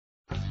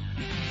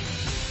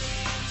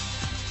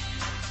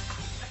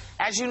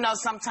As you know,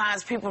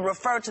 sometimes people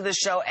refer to the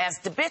show as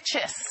the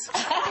bitches.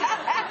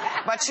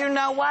 But you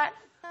know what?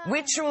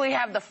 We truly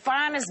have the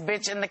finest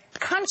bitch in the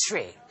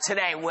country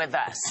today with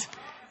us.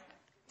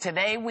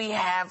 Today we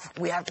have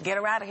to get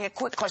her out of here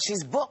quick because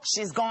she's booked.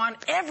 She's gone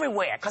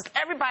everywhere because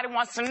everybody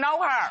wants to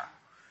know her.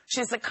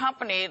 She's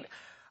accompanied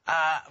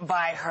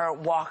by her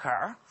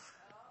walker,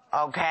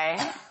 okay?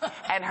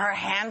 And her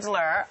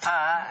handler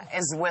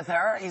is with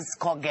her. He's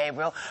called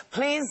Gabriel.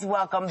 Please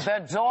welcome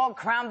the dog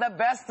crowned the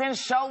best in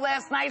show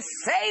last night,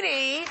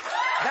 Sadie,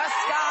 the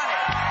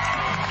Scottish.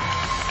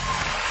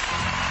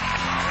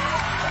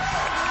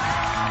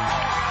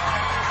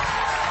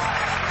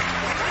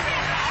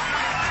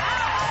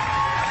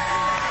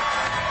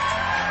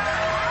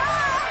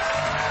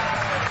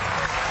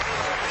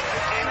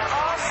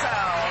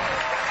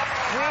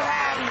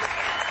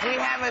 We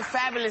have a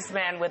fabulous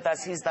man with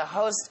us. He's the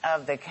host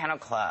of the Kennel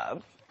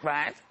Club,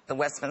 right? The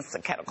Westminster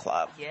Kennel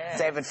Club. Yes.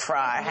 David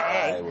Fry.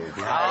 Hey. Okay,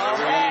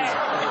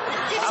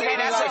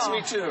 that's what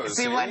me too.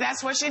 See what?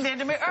 That's what she did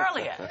to me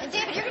earlier. And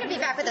David, you're going to be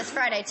back with us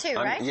Friday too,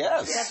 right?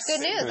 Yes. That's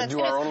good news. We're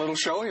do our own little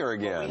show here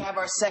again. We have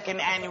our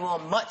second annual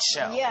Mutt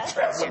Show. Yes.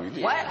 What?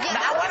 Yeah,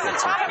 I wasn't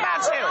talking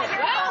about you.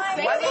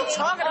 I wasn't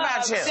talking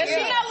about you. Does she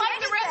not like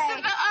the rest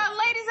of the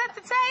ladies at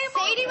the table?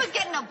 Sadie was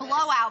getting a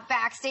blowout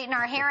backstage in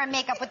our hair and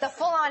makeup with the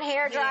full-on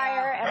hair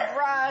dryer and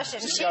brush,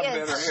 and She's got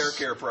better hair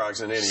care products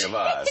than any of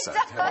us.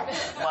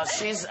 Well,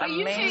 she's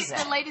amazing.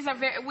 The ladies are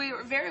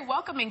we're very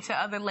welcoming to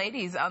other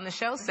ladies on the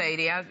show,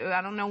 Sadie.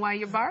 I don't know why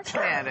you're barking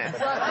at us.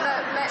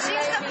 She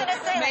has something to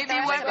say. Maybe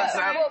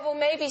well,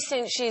 maybe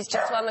since she's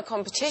just won the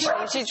competition,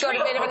 she's got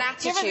a bit of an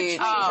attitude.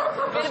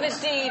 A bit of a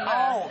diva.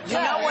 Oh, you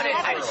know what it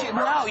is?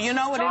 No, you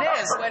know what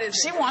it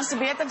is? She wants to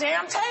be at the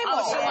damn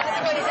table.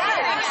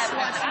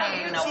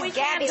 No, we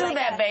can't do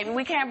that, baby.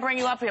 We can't bring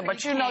you up here.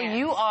 But you know,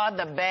 you are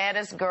the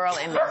baddest girl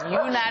in the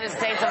United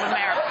States of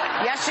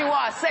America. Yes, you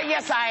are. Say,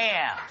 yes, I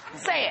am.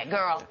 Say it,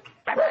 girl.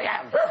 All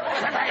right.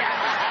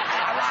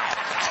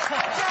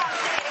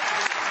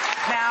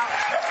 Now,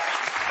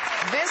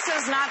 this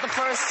is not the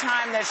first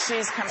time that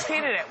she's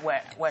competed at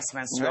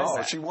Westminster.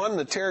 No, she won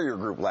the Terrier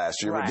group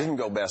last year, but didn't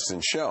go best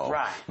in show.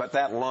 Right. But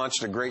that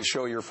launched a great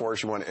show year for her.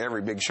 She won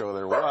every big show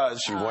there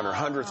was. She won her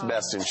 100th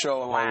best in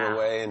show along the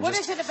way. And what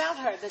is it about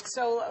her that's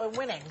so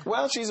winning?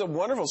 Well, she's a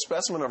wonderful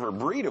specimen of her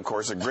breed, of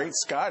course, a great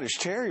Scottish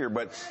Terrier,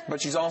 but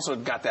she's also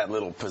got that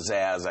little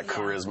pizzazz, that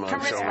charisma,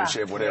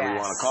 showmanship, whatever you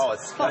want to call it.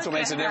 That's what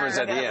makes a difference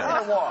at the end. Look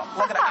at her walk.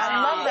 Look at her.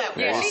 I love that walk.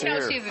 Yeah, she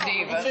knows she's a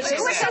diva.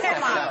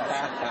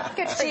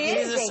 Good for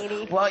you, Sadie.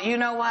 Well, you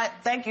know what?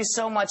 Thank you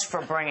so much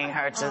for bringing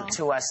her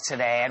to us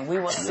today, and we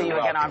will see you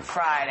again on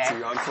Friday. See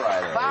you on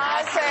Friday.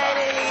 Bye,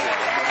 Sadie.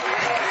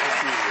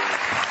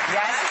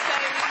 Yes?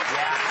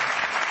 Yeah.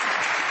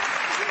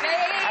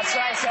 That's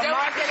right. So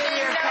mark it in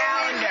your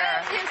calendar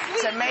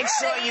to make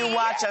sure you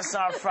watch us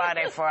on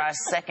Friday for our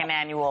second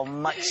annual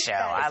Mutt Show.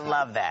 I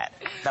love that.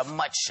 The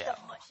Mutt Show.